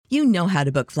You know how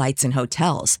to book flights and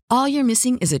hotels. All you're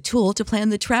missing is a tool to plan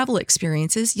the travel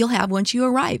experiences you'll have once you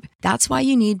arrive. That's why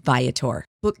you need Viator.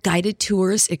 Book guided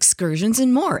tours, excursions,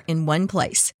 and more in one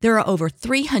place. There are over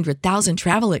 300,000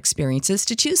 travel experiences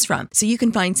to choose from, so you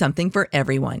can find something for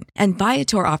everyone. And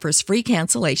Viator offers free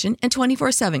cancellation and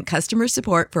 24/7 customer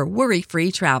support for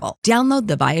worry-free travel. Download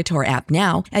the Viator app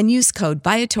now and use code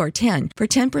Viator10 for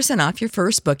 10% off your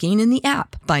first booking in the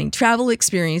app. Find travel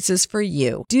experiences for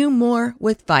you. Do more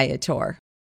with Viator.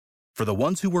 For the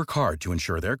ones who work hard to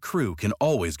ensure their crew can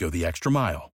always go the extra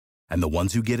mile, and the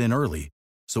ones who get in early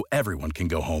so everyone can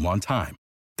go home on time,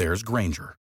 there's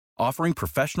Grainger, offering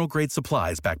professional-grade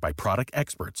supplies backed by product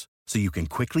experts so you can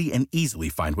quickly and easily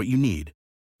find what you need.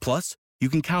 Plus, you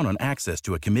can count on access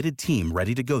to a committed team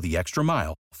ready to go the extra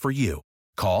mile for you.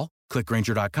 Call, click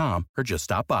Grainger.com, or just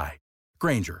stop by.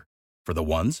 Grainger, for the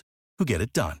ones who get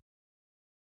it done.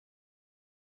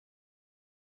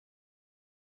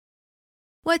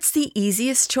 What's the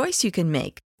easiest choice you can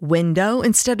make? Window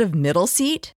instead of middle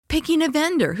seat? Picking a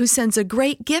vendor who sends a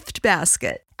great gift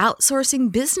basket?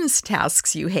 Outsourcing business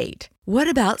tasks you hate? What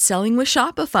about selling with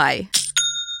Shopify?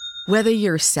 Whether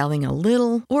you're selling a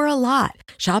little or a lot,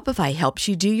 Shopify helps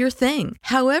you do your thing,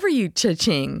 however you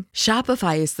cha-ching.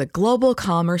 Shopify is the global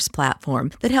commerce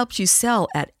platform that helps you sell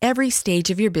at every stage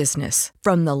of your business.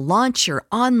 From the launch your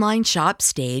online shop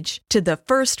stage to the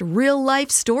first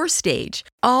real-life store stage,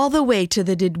 all the way to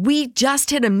the did we just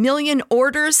hit 1 million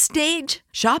orders stage.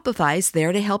 Shopify's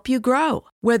there to help you grow.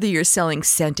 Whether you're selling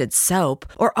scented soap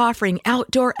or offering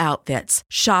outdoor outfits,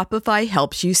 Shopify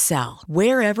helps you sell.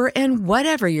 Wherever and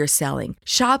whatever you're selling,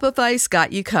 Shopify's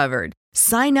got you covered.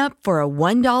 Sign up for a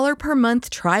 $1 per month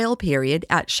trial period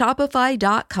at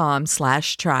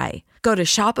shopify.com/try. Go to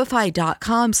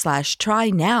shopify.com/try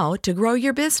now to grow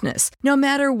your business, no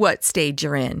matter what stage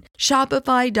you're in.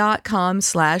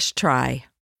 Shopify.com/try.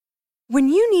 When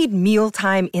you need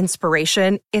mealtime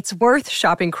inspiration, it's worth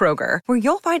shopping Kroger, where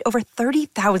you'll find over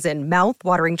 30,000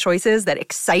 mouth-watering choices that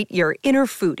excite your inner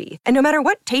foodie. And no matter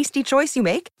what tasty choice you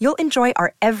make, you'll enjoy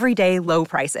our everyday low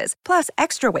prices, plus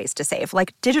extra ways to save,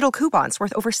 like digital coupons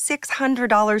worth over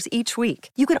 $600 each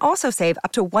week. You can also save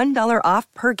up to $1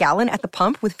 off per gallon at the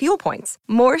pump with fuel points.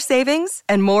 More savings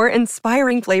and more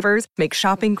inspiring flavors make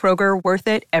shopping Kroger worth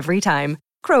it every time.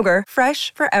 Kroger,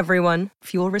 fresh for everyone.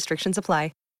 Fuel restrictions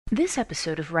apply. This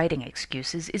episode of Writing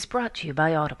Excuses is brought to you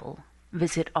by Audible.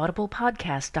 Visit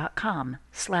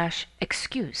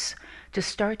audiblepodcast.com/excuse to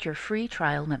start your free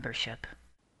trial membership.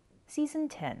 Season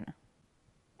 10,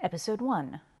 Episode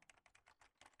 1.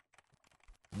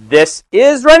 This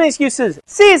is Writing Excuses,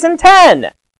 Season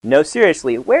 10! No,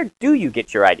 seriously, where do you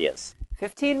get your ideas?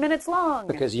 15 minutes long.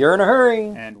 Because you're in a hurry.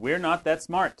 And we're not that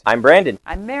smart. I'm Brandon.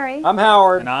 I'm Mary. I'm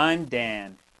Howard. And I'm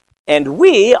Dan. And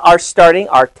we are starting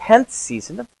our 10th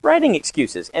season of Writing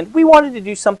Excuses. And we wanted to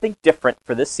do something different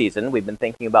for this season we've been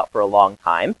thinking about for a long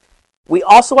time. We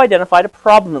also identified a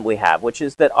problem that we have, which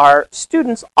is that our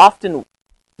students often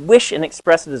wish and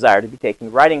express a desire to be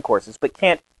taking writing courses, but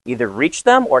can't either reach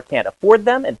them or can't afford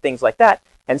them and things like that.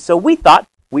 And so we thought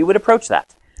we would approach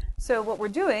that. So what we're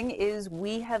doing is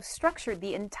we have structured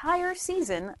the entire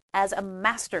season as a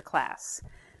masterclass.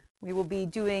 We will be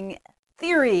doing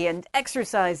theory and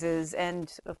exercises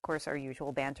and, of course, our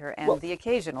usual banter and the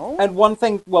occasional. And one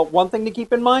thing to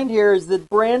keep in mind here is that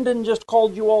Brandon just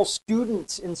called you all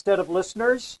students instead of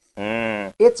listeners.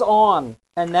 It's on,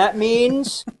 and that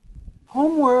means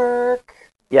homework.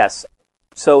 Yes.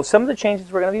 So some of the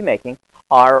changes we're going to be making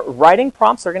are writing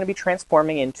prompts are going to be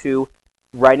transforming into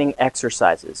writing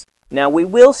exercises. Now, we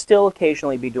will still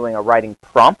occasionally be doing a writing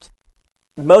prompt.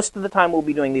 Most of the time, we'll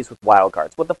be doing these with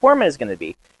wildcards. What the format is going to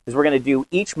be is we're going to do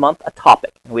each month a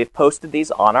topic. We've posted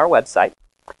these on our website.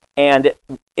 And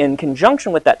in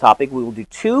conjunction with that topic, we will do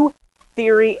 2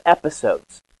 theory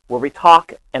episodes where we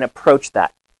talk and approach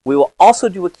that. We will also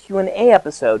do a Q&A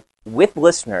episode with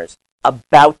listeners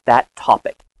about that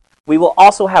topic. We will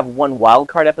also have 1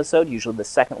 wildcard episode, usually the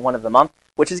second one of the month,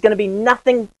 which is going to be no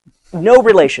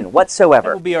relation whatsoever.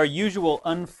 That will be our usual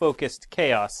unfocused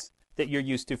chaos that you're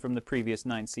used to from the previous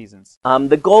 9 seasons.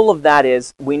 The goal of that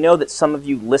is, we know that some of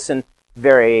you listen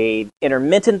very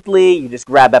intermittently. You just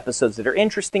grab episodes that are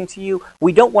interesting to you.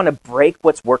 We don't want to break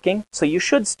what's working, so you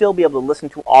should still be able to listen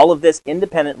to all of this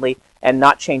independently and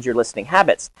not change your listening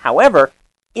habits. However,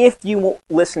 if you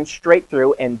listen straight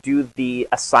through and do the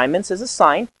assignments as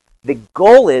assigned, the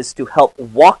goal is to help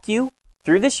walk you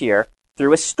through this year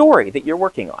through a story that you're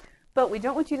working on. But we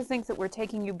don't want you to think that we're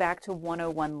taking you back to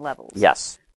 101 levels.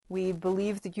 Yes. We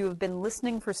believe that you have been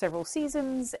listening for several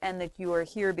seasons and that you are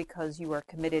here because you are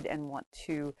committed and want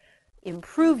to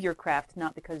improve your craft,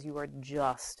 not because you are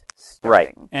just starting.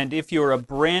 Right. And if you're a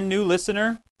brand new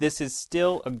listener, this is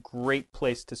still a great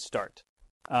place to start.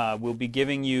 We'll be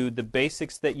giving you the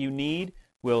basics that you need.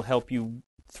 We'll help you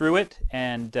through it,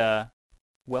 and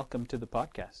welcome to the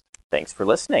podcast. Thanks for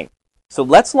listening. So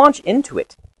let's launch into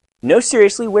it. No,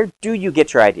 seriously, where do you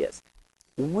get your ideas?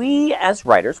 We, as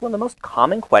writers, one of the most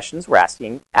common questions we're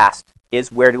asked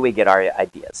is, where do we get our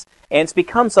ideas? And it's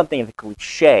become something of a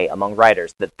cliche among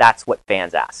writers that that's what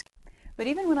fans ask. But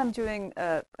even when I'm doing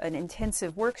an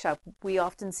intensive workshop, we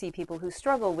often see people who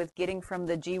struggle with getting from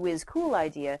the gee whiz cool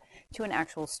idea to an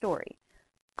actual story.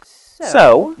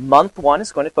 So, month 1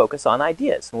 is going to focus on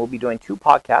ideas. And we'll be doing 2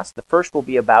 podcasts. The first will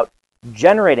be about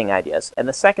generating ideas, and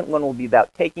the second one will be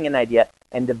about taking an idea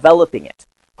and developing it.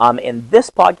 In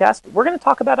this podcast, we're going to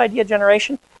talk about idea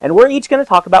generation, and we're each going to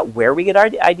talk about where we get our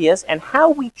ideas and how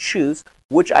we choose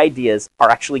which ideas are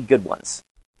actually good ones.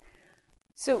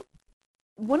 So,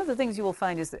 one of the things you will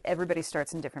find is that everybody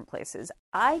starts in different places.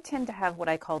 I tend to have what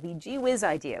I call the gee whiz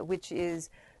idea, which is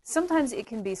sometimes it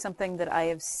can be something that I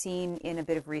have seen in a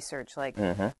bit of research, like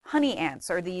honey ants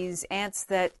are these ants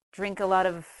that drink a lot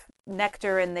of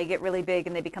nectar and they get really big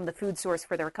and they become the food source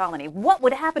for their colony. What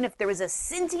would happen if there was a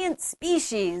sentient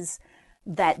species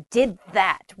that did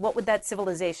that? What would that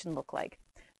civilization look like?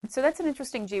 So that's an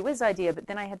interesting gee whiz idea, but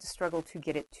then I had to struggle to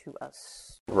get it to a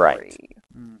story. Right.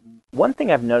 One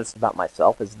thing I've noticed about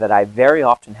myself is that I very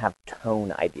often have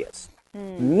tone ideas.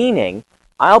 Meaning,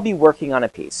 I'll be working on a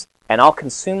piece, and I'll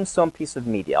consume some piece of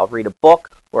media. I'll read a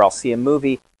book, or I'll see a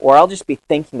movie, or I'll just be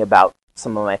thinking about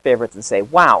some of my favorites and say,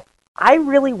 wow, I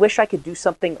really wish I could do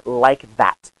something like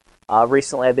that.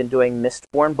 Recently, I've been doing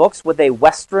Mistborn books with a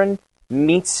Western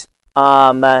meets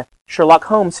Sherlock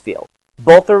Holmes feel.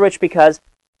 Both are rich because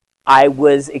I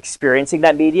was experiencing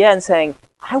that media and saying,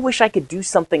 I wish I could do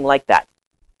something like that.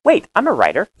 Wait, I'm a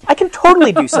writer. I can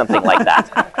totally do something like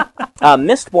that.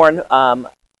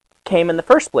 Mistborn came in the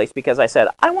first place because I said,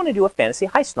 I want to do a fantasy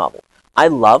heist novel. I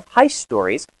love heist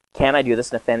stories. Can I do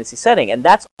this in a fantasy setting? And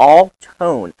that's all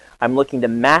tone. I'm looking to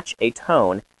match a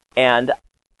tone, and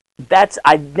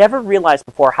I've never realized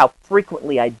before how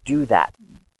frequently I do that.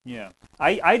 Yeah.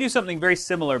 I do something very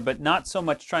similar, but not so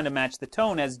much trying to match the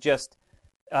tone as just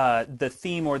the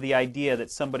theme or the idea that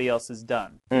somebody else has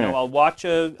done. You know, I'll watch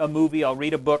a movie, I'll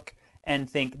read a book, and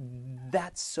think,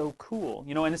 that's so cool.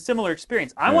 You know, in a similar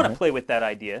experience, I want to play with that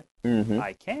idea.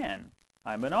 I can.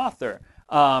 I'm an author.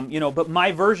 You know, but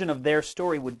my version of their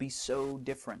story would be so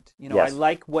different. You know, Yes.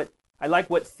 I like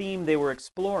what theme they were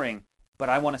exploring, but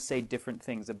I want to say different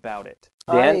things about it.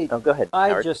 Dan? Go ahead, I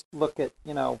Howard. just look at,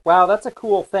 wow, that's a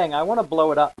cool thing. I want to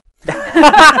blow it up. But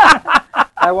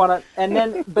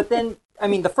then,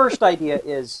 the first idea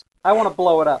is, I want to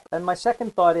blow it up. And my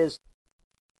second thought is,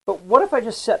 but what if I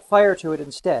just set fire to it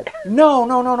instead?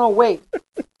 No, wait.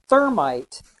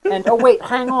 Thermite. And, oh, wait,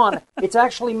 hang on. It's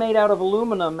actually made out of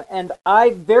aluminum. And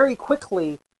I very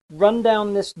quickly run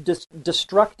down this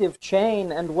destructive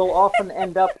chain and will often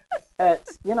end up at,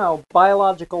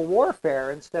 biological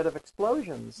warfare instead of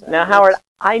explosions. Now, Howard,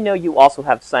 I know you also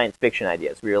have science fiction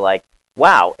ideas where you're like,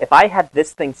 wow, if I had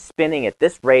this thing spinning at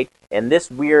this rate in this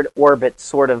weird orbit,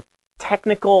 sort of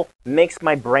technical, makes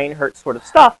my brain hurt sort of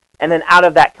stuff, and then out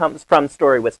of that comes from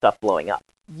story with stuff blowing up.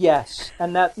 Yes,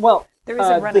 and that, well... There is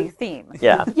a running theme.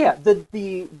 Yeah. Yeah,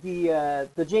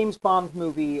 the James Bond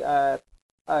movie,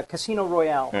 Casino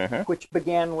Royale, which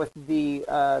began with the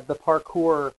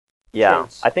parkour Yeah,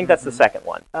 chase. I think that's the second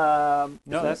one. No,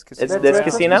 that's Casino. It's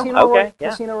Casino? Okay, yeah.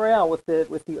 Casino Royale with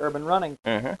the urban running.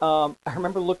 I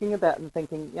remember looking at that and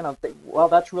thinking, well,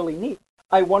 that's really neat.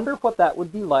 I wonder what that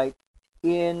would be like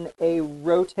in a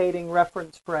rotating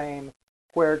reference frame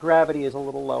where gravity is a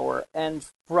little lower. And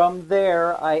from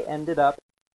there, I ended up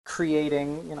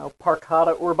creating,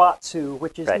 Parkata Urbatsu,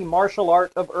 which is the martial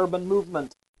art of urban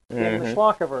movement in the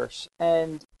Schlockaverse.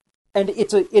 And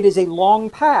it is a long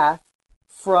path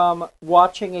from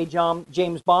watching a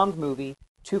James Bond movie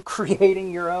to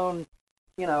creating your own,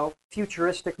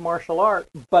 futuristic martial art.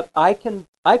 But I can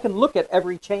look at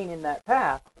every chain in that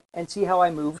path and see how I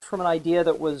moved from an idea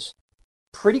that was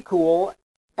pretty cool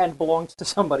and belongs to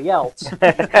somebody else to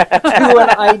an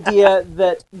idea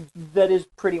that is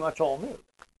pretty much all me.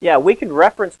 Yeah, we can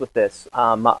reference with this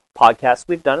podcast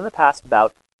we've done in the past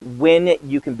about when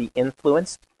you can be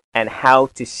influenced and how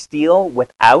to steal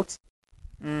without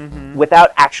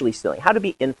actually stealing, how to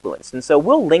be influenced. And so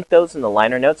we'll link those in the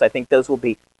liner notes. I think those will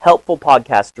be helpful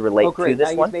podcasts to relate to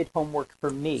this now one. You've made homework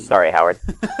for me. Sorry, Howard.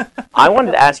 I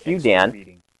wanted to ask you,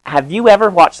 Dan, have you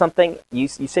ever watched something, you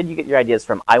said you get your ideas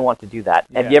from I Want to Do That.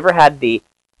 Yeah. Have you ever had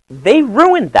they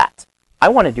ruined that. I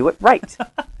want to do it right.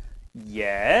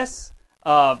 Yes.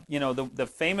 The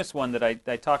famous one that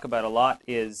I talk about a lot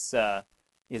is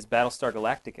Battlestar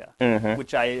Galactica,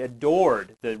 which I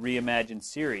adored, the reimagined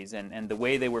series, and the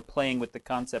way they were playing with the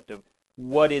concept of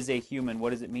what is a human,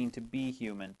 what does it mean to be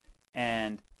human,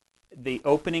 and the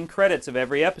opening credits of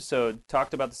every episode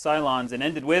talked about the Cylons and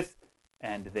ended with,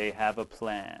 and they have a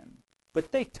plan.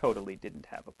 But they totally didn't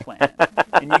have a plan.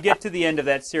 And you get to the end of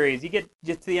that series, you get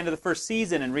to the end of the first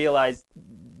season and realize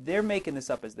they're making this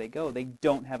up as they go. They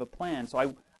don't have a plan.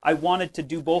 So I wanted to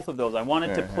do both of those. I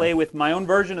wanted to play with my own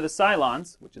version of the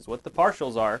Cylons, which is what the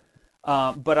partials are,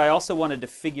 but I also wanted to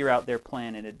figure out their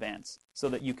plan in advance so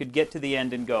that you could get to the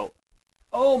end and go,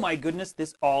 oh my goodness,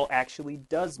 this all actually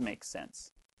does make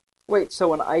sense. Wait,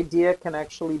 so an idea can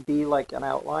actually be like an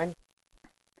outline?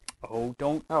 Oh,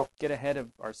 don't get ahead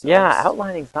of ourselves. Yeah,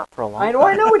 outlining's not for a long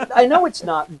time. I know it's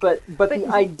not, but the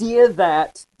idea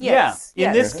that... Yes. Yeah,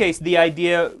 in this case,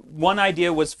 one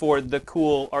idea was for the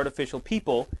cool artificial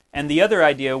people, and the other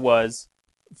idea was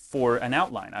for an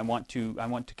outline. I want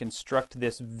to construct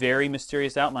this very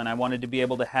mysterious outline. I wanted to be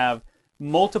able to have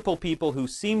multiple people who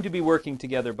seem to be working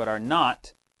together but are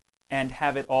not, and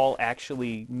have it all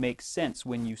actually make sense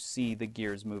when you see the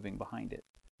gears moving behind it.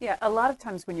 Yeah, a lot of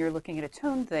times when you're looking at a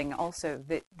tone thing, also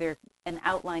that an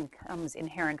outline comes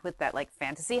inherent with that. Like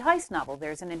fantasy heist novel,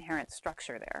 there's an inherent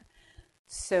structure there.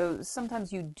 So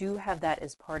sometimes you do have that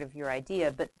as part of your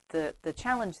idea, but the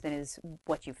challenge then is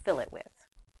what you fill it with.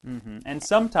 Mm-hmm. And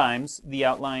sometimes the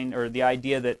outline or the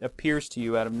idea that appears to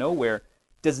you out of nowhere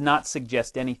does not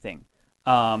suggest anything.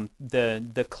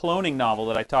 The cloning novel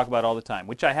that I talk about all the time,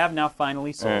 which I have now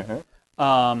finally sold.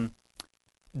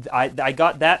 I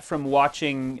got that from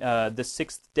watching The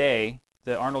Sixth Day,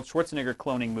 the Arnold Schwarzenegger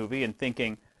cloning movie, and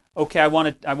thinking, okay, I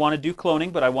want to do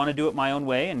cloning, but I want to do it my own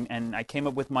way, and I came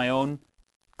up with my own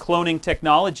cloning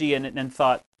technology, and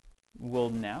thought, well,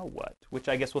 now what? Which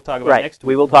I guess we'll talk about next week.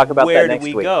 We will talk about that next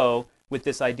week. Where do we go with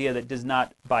this idea that does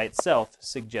not, by itself,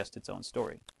 suggest its own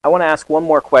story? I want to ask one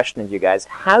more question of you guys.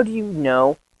 How do you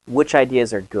know which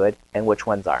ideas are good and which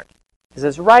ones aren't? Because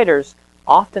as writers,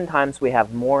 oftentimes we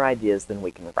have more ideas than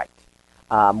we can write.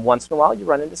 Once in a while, you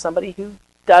run into somebody who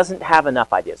doesn't have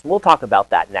enough ideas. We'll talk about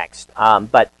that next.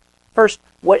 But first,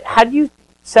 how do you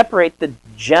separate the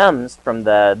gems from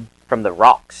the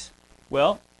rocks?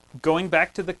 Well, going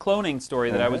back to the cloning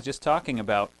story that I was just talking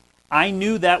about, I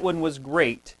knew that one was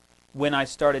great when I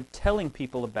started telling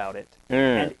people about it.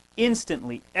 And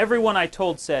instantly, everyone I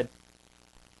told said,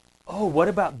 oh, what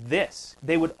about this?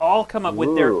 They would all come up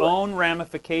with their own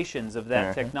ramifications of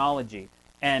that technology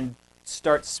and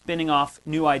start spinning off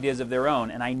new ideas of their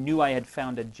own, and I knew I had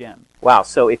found a gem. Wow,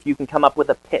 so if you can come up with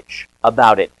a pitch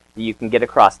about it, you can get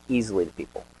across easily to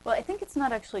people. Well, I think it's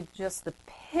not actually just the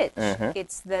pitch.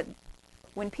 It's that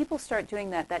when people start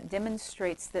doing that, that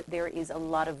demonstrates that there is a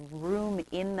lot of room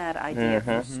in that idea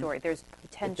for the story. There's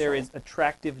potential. That there is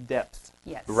attractive depth.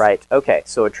 Yes. Right, okay,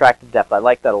 so attractive depth. I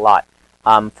like that a lot.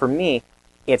 For me,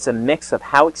 it's a mix of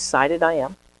how excited I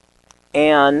am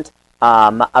and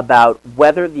about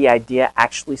whether the idea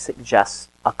actually suggests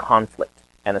a conflict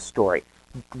and a story.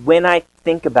 When I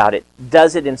think about it,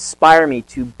 does it inspire me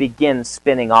to begin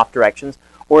spinning off directions,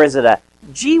 or is it a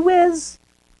gee whiz,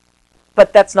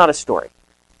 but that's not a story?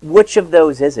 Which of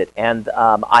those is it? And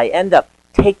I end up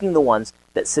taking the ones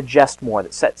that suggest more,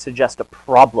 that suggest a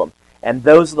problem, and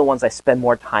those are the ones I spend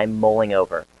more time mulling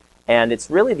over. And it's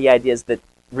really the ideas that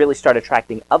really start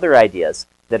attracting other ideas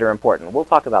that are important. We'll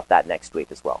talk about that next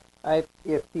week as well.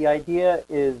 If the idea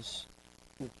is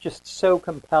just so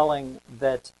compelling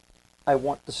that I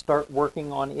want to start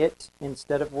working on it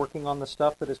instead of working on the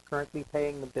stuff that is currently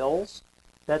paying the bills,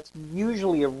 that's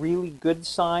usually a really good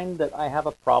sign that I have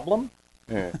a problem.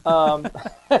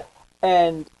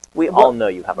 And we all know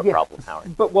you have a problem,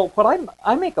 Howard. But what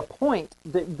I make a point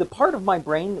that the part of my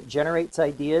brain that generates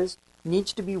ideas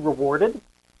needs to be rewarded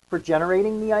for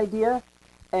generating the idea,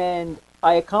 and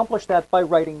I accomplish that by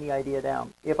writing the idea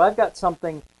down. If I've got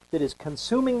something that is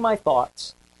consuming my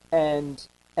thoughts and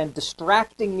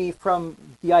distracting me from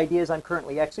the ideas I'm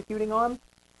currently executing on,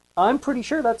 I'm pretty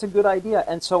sure that's a good idea,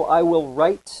 and so I will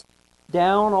write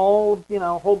down a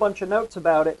whole bunch of notes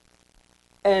about it,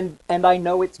 and I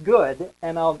know it's good,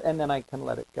 and then I can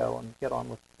let it go and get on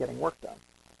with getting work done.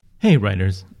 Hey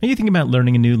writers, are you thinking about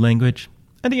learning a new language?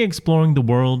 I think exploring the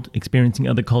world, experiencing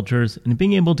other cultures, and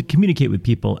being able to communicate with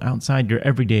people outside your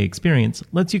everyday experience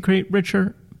lets you create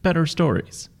richer, better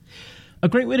stories. A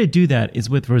great way to do that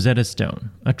is with Rosetta Stone,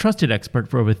 a trusted expert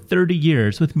for over 30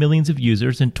 years with millions of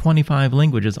users and 25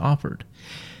 languages offered.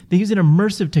 They use an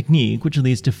immersive technique which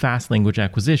leads to fast language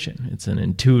acquisition. It's an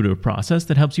intuitive process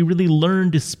that helps you really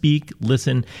learn to speak,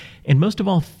 listen, and most of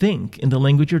all, think in the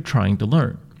language you're trying to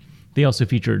learn. They also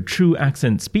feature true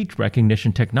accent speech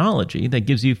recognition technology that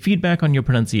gives you feedback on your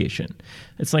pronunciation.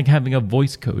 It's like having a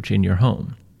voice coach in your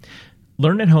home.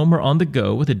 Learn at home or on the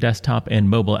go with a desktop and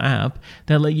mobile app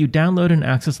that let you download and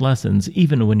access lessons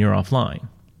even when you're offline.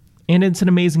 And it's an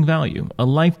amazing value. A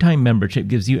lifetime membership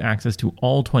gives you access to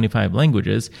all 25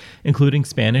 languages, including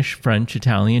Spanish, French,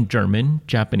 Italian, German,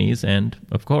 Japanese, and,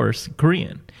 of course,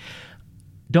 Korean.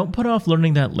 Don't put off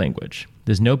learning that language.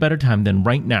 There's no better time than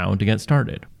right now to get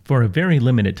started. For a very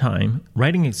limited time,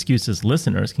 Writing Excuses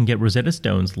listeners can get Rosetta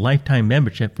Stone's lifetime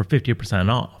membership for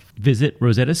 50% off. Visit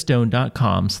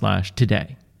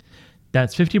rosettastone.com/today.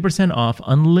 That's 50% off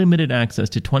unlimited access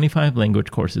to 25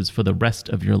 language courses for the rest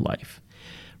of your life.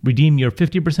 Redeem your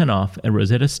 50% off at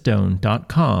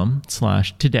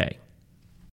rosettastone.com/today.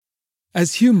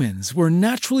 As humans, we're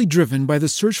naturally driven by the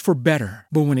search for better.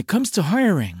 But when it comes to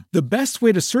hiring, the best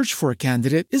way to search for a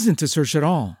candidate isn't to search at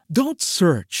all. Don't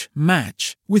search,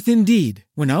 match with Indeed.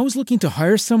 When I was looking to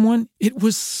hire someone, it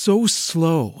was so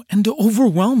slow and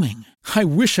overwhelming. I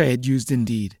wish I had used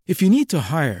Indeed. If you need to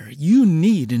hire, you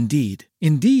need Indeed.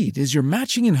 Indeed is your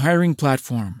matching and hiring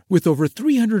platform with over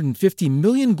 350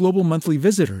 million global monthly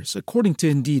visitors, according to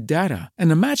Indeed data,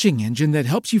 and a matching engine that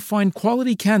helps you find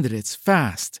quality candidates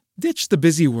fast. Ditch the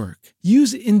busy work.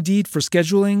 Use Indeed for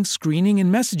scheduling, screening,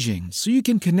 and messaging so you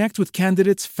can connect with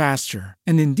candidates faster.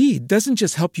 And Indeed doesn't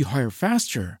just help you hire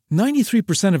faster.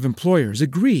 93% of employers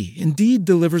agree Indeed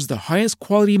delivers the highest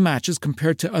quality matches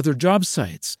compared to other job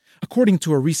sites, according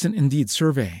to a recent Indeed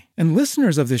survey. And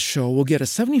listeners of this show will get a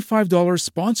 $75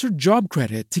 sponsored job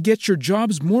credit to get your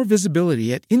jobs more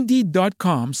visibility at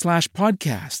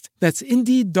Indeed.com/podcast. That's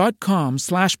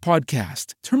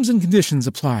Indeed.com/podcast. Terms and conditions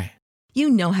apply. You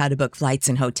know how to book flights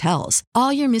and hotels.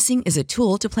 All you're missing is a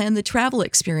tool to plan the travel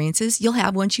experiences you'll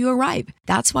have once you arrive.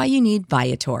 That's why you need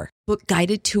Viator. Book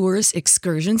guided tours,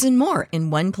 excursions, and more in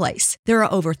one place. There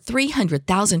are over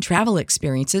 300,000 travel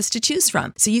experiences to choose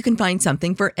from, so you can find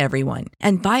something for everyone.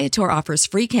 And Viator offers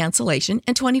free cancellation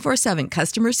and 24/7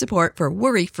 customer support for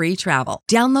worry-free travel.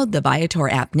 Download the Viator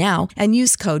app now and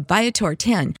use code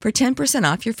Viator10 for 10%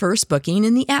 off your first booking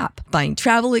in the app. Find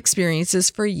travel experiences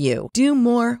for you. Do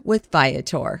more with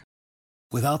Viator.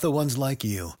 Without the ones like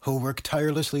you, who work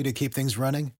tirelessly to keep things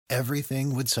running,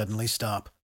 everything would suddenly stop.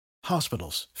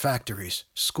 Hospitals, factories,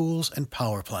 schools, and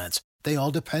power plants, they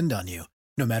all depend on you.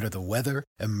 No matter the weather,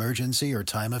 emergency, or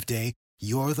time of day,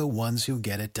 you're the ones who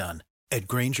get it done. At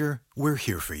Grainger, we're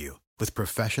here for you with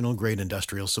professional-grade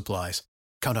industrial supplies.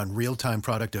 Count on real-time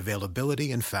product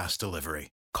availability and fast delivery.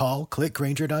 Call,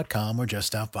 clickgrainger.com, or just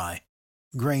stop by.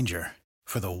 Grainger,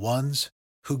 for the ones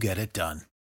who get it done.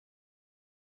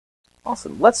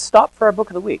 Awesome. Let's stop for our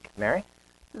book of the week. Mary?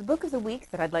 The book of the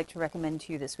week that I'd like to recommend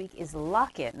to you this week is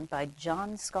Lock-In by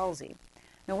John Scalzi.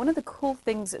 Now, one of the cool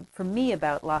things for me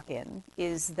about Lock-In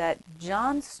is that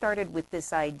John started with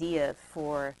this idea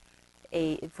for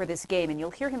this game, and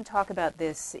you'll hear him talk about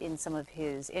this in some of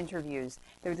his interviews.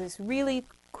 There's this really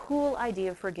cool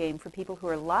idea for a game for people who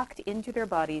are locked into their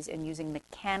bodies and using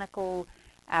mechanical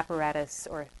apparatus,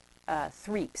 or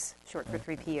threeps, short for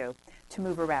 3PO, to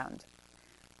move around.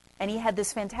 And he had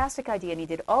this fantastic idea, and he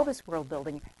did all this world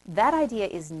building. That idea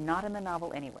is not in the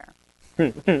novel anywhere.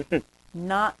 It's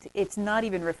not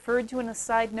even referred to in a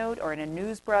side note or in a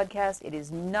news broadcast. It is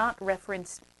not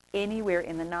referenced anywhere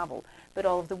in the novel. But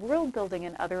all of the world building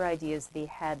and other ideas that he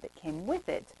had that came with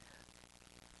it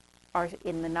are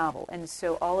in the novel. And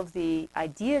so all of the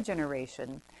idea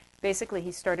generation, basically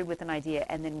he started with an idea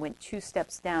and then went 2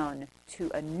 steps down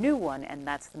to a new one, and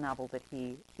that's the novel that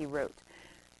he wrote.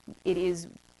 It is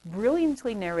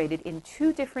brilliantly narrated in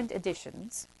 2 different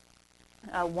editions.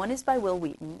 One is by Will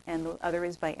Wheaton and the other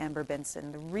is by Amber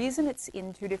Benson. The reason it's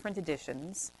in 2 different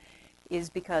editions is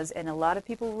because, and a lot of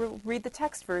people will read the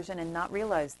text version and not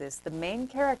realize this, the main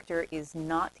character is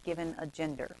not given a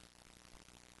gender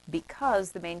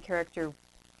because the main character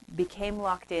became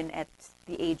locked in at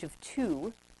the age of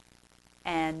 2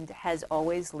 and has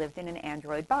always lived in an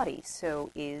android body, so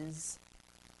is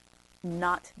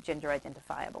not gender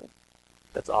identifiable.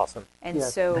 That's awesome. And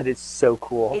so that is so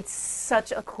cool. It's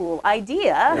such a cool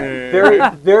idea. Very,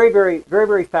 very, very, very,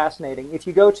 very fascinating. If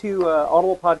you go to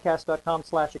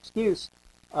audiblepodcast.com/excuse,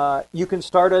 you can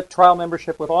start a trial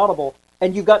membership with Audible,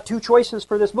 and you've got 2 choices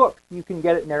for this book. You can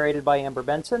get it narrated by Amber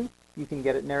Benson. You can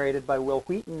get it narrated by Will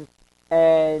Wheaton,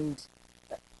 and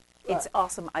it's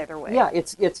awesome either way. Yeah,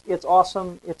 it's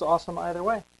awesome. It's awesome either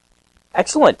way.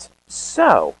 Excellent.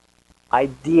 So,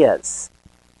 ideas.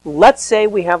 Let's say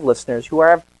we have listeners who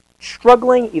have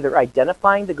struggling either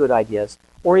identifying the good ideas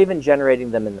or even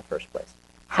generating them in the first place.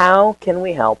 How can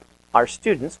we help our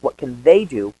students? What can they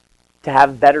do to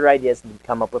have better ideas and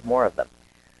come up with more of them?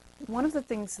 One of the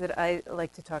things that I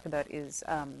like to talk about is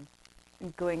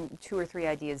going 2 or 3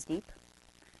 ideas deep,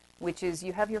 which is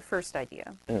you have your first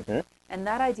idea, and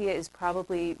that idea is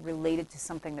probably related to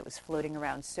something that was floating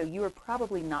around, so you are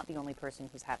probably not the only person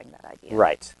who's having that idea.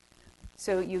 Right.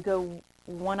 So you go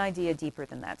one idea deeper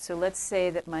than that. So let's say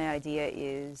that my idea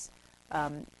is,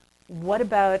 what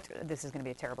about, this is going to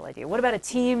be a terrible idea, what about a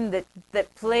team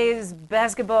that plays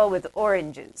basketball with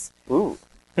oranges? Ooh.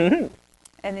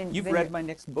 And then You've read my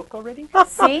next book already?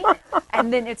 See?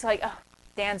 And then it's like, oh,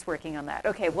 Dan's working on that.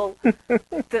 Okay, well,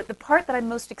 the part that I'm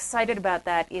most excited about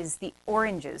that is the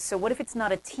oranges. So what if it's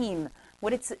not a team?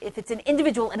 What if it's an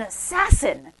individual, an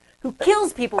assassin, who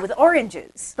kills people with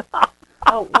oranges?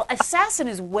 Oh, well, assassin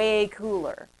is way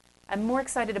cooler. I'm more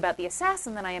excited about the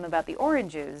assassin than I am about the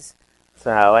oranges.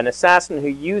 So an assassin who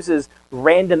uses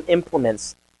random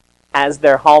implements as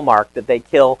their hallmark that they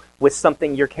kill with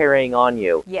something you're carrying on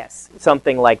you. Yes.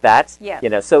 Something like that. Yeah. You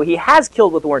know, so he has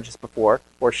killed with oranges before,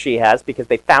 or she has, because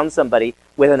they found somebody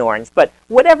with an orange. But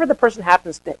whatever the person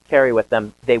happens to carry with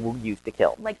them, they will use to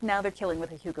kill. Like now they're killing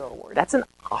with a Hugo Award. That's an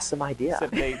awesome idea.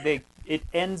 Except it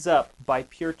ends up by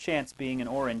pure chance being an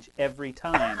orange every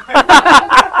time.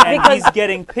 And he's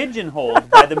getting pigeonholed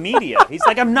by the media. He's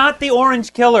like, I'm not the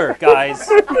orange killer, guys.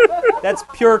 That's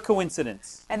pure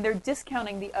coincidence. And they're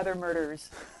discounting the other murders.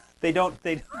 They don't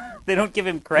give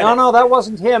him credit. No, that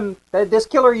wasn't him. This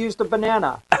killer used a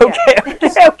banana. Okay.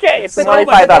 It's a so much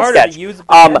Python harder sketch. to use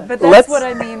But that's what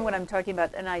I mean when I'm talking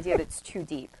about an idea that's too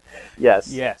deep.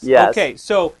 Yes. Okay,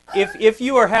 so if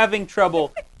you are having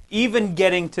trouble even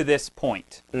getting to this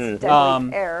point,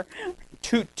 Deadly air.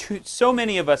 So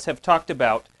many of us have talked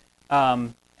about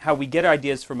how we get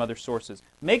ideas from other sources.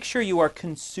 Make sure you are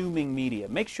consuming media.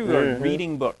 Make sure you are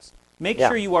reading books. Make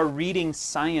sure you are reading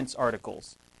science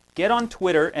articles. Get on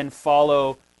Twitter and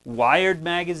follow Wired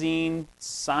Magazine,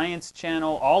 Science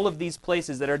Channel, all of these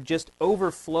places that are just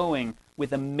overflowing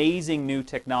with amazing new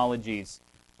technologies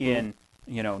in,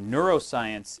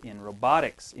 neuroscience, in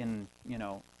robotics, in,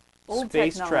 Old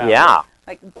space technology. travel. Yeah.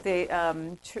 Like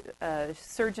the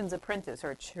surgeon's apprentice,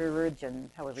 or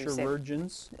chirurgeon, however you say it.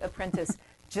 Chirurgeons. Apprentice,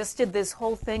 just did this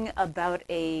whole thing about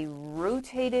a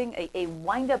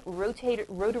wind-up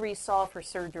rotary saw for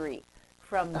surgery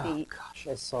from the... Gosh,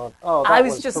 I saw it. Oh, that I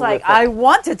was just horrific. like, I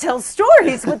want to tell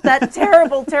stories with that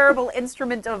terrible, terrible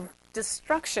instrument of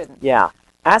destruction. Yeah.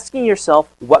 Asking yourself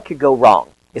what could go wrong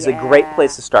is a great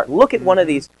place to start. Look at one of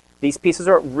these pieces,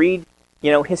 or read,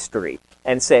 history,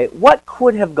 and say, what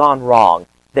could have gone wrong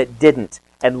that didn't,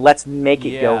 and let's make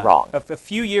it go wrong. A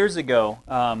few years ago,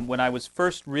 when I was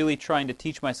first really trying to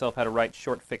teach myself how to write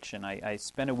short fiction, I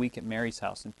spent a week at Mary's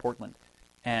house in Portland,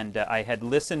 and I had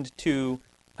listened to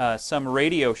some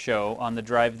radio show on the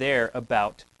drive there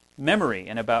about memory,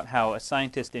 and about how a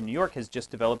scientist in New York has just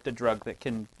developed a drug that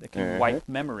can wipe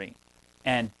memory.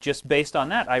 And just based on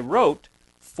that, I wrote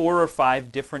 4 or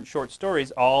 5 different short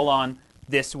stories, all on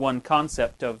this one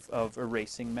concept of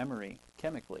erasing memory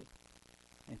chemically.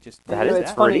 It just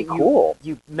It's pretty funny, cool.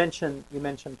 You mentioned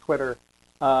Twitter.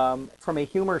 From a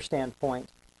humor standpoint,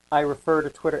 I refer to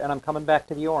Twitter, and I'm coming back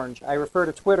to the orange. I refer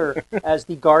to Twitter as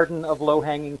the garden of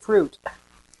low-hanging fruit,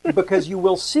 because you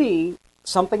will see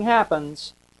something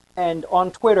happens, and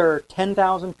on Twitter,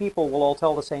 10,000 people will all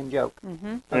tell the same joke.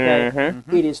 Okay,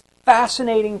 It is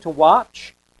fascinating to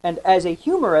watch, and as a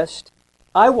humorist,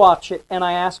 I watch it and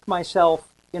I ask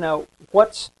myself,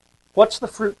 what's the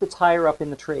fruit that's higher up in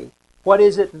the tree? What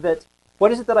is it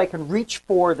that I can reach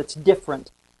for that's different?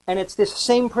 And it's this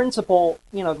same principle.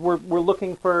 We're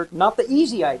looking for not the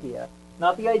easy idea,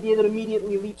 not the idea that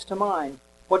immediately leaps to mind.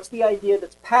 What's the idea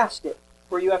that's past it,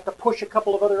 where you have to push a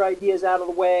couple of other ideas out of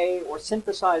the way, or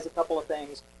synthesize a couple of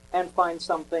things and find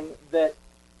something that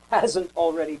hasn't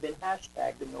already been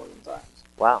hashtagged a million times.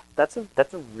 Wow, that's a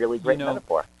really great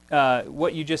metaphor.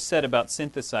 What you just said about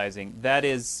synthesizing, that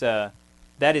is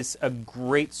a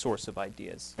great source of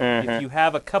ideas. If you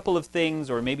have a couple of things,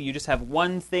 or maybe you just have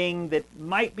one thing that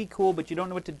might be cool but you don't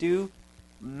know what to do,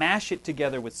 mash it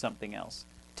together with something else.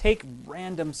 Take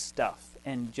random stuff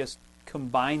and just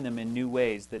combine them in new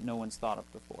ways that no one's thought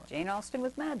of before. Jane Austen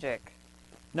with magic.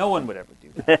 No one would ever do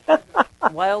that.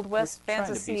 Wild West Trying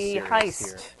to be fantasy serious heist.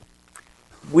 here.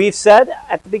 We've said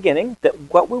at the beginning that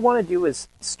what we want to do is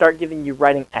start giving you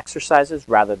writing exercises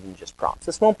rather than just prompts.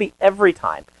 This won't be every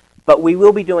time, but we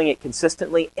will be doing it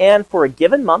consistently, and for a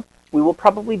given month, we will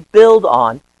probably build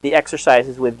on the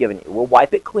exercises we've given you. We'll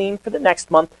wipe it clean for the next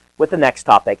month with the next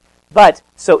topic. But,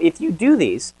 so if you do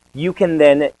these, you can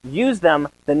then use them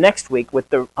the next week with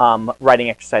the writing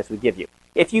exercise we give you.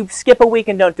 If you skip a week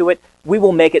and don't do it, we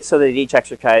will make it so that each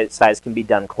exercise can be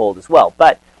done cold as well.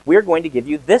 But we're going to give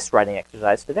you this writing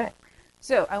exercise today.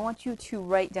 So I want you to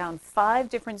write down 5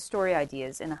 different story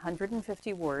ideas in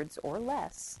 150 words or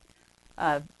less.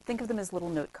 Think of them as little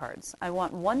note cards. I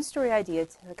want one story idea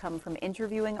to come from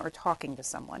interviewing or talking to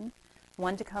someone,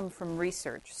 one to come from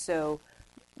research, so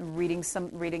reading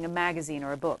a magazine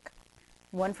or a book,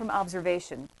 one from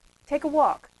observation. Take a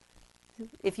walk.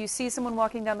 If you see someone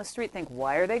walking down the street, think,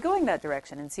 why are they going that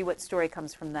direction? And see what story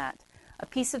comes from that. A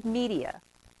piece of media,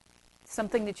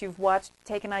 something that you've watched,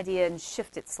 take an idea and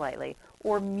shift it slightly.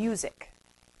 Or music.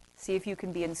 See if you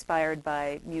can be inspired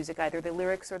by music, either the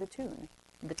lyrics or the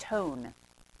tone.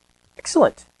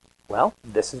 Excellent. Well,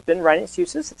 this has been Writing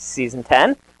Excuses, Season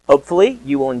 10. Hopefully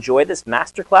you will enjoy this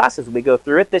masterclass as we go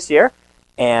through it this year.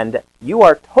 And you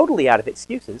are totally out of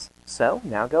excuses, so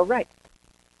now go write.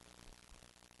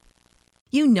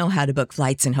 You know how to book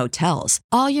flights and hotels.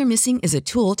 All you're missing is a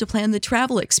tool to plan the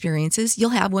travel experiences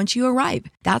you'll have once you arrive.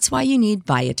 That's why you need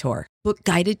Viator. Book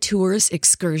guided tours,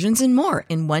 excursions, and more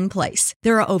in one place.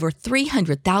 There are over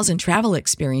 300,000 travel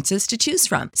experiences to choose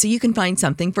from, so you can find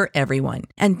something for everyone.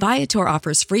 And Viator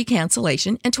offers free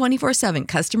cancellation and 24/7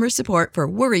 customer support for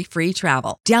worry-free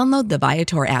travel. Download the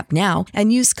Viator app now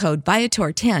and use code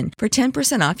Viator10 for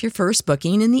 10% off your first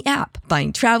booking in the app.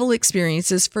 Find travel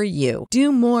experiences for you.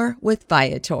 Do more with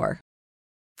Viator.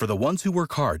 For the ones who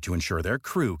work hard to ensure their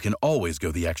crew can always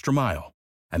go the extra mile,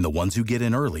 and the ones who get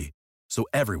in early so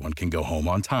everyone can go home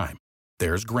on time,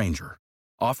 there's Grainger,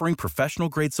 offering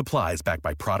professional-grade supplies backed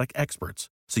by product experts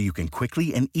so you can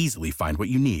quickly and easily find what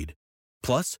you need.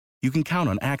 Plus, you can count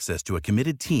on access to a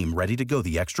committed team ready to go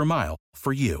the extra mile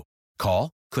for you.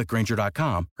 Call, click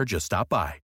Grainger.com, or just stop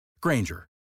by. Grainger,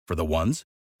 for the ones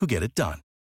who get it done.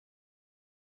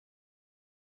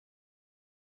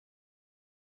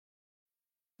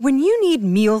 When you need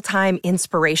mealtime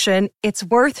inspiration, it's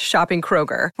worth shopping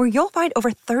Kroger, where you'll find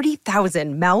over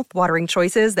 30,000 mouth-watering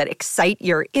choices that excite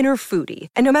your inner foodie.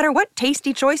 And no matter what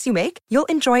tasty choice you make, you'll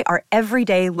enjoy our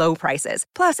everyday low prices,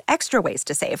 plus extra ways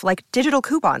to save, like digital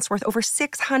coupons worth over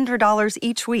 $600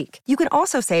 each week. You can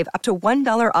also save up to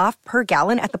 $1 off per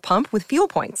gallon at the pump with fuel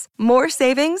points. More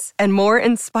savings and more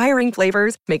inspiring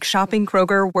flavors make shopping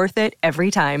Kroger worth it every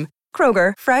time.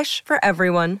 Kroger, fresh for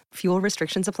everyone. Fuel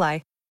restrictions apply.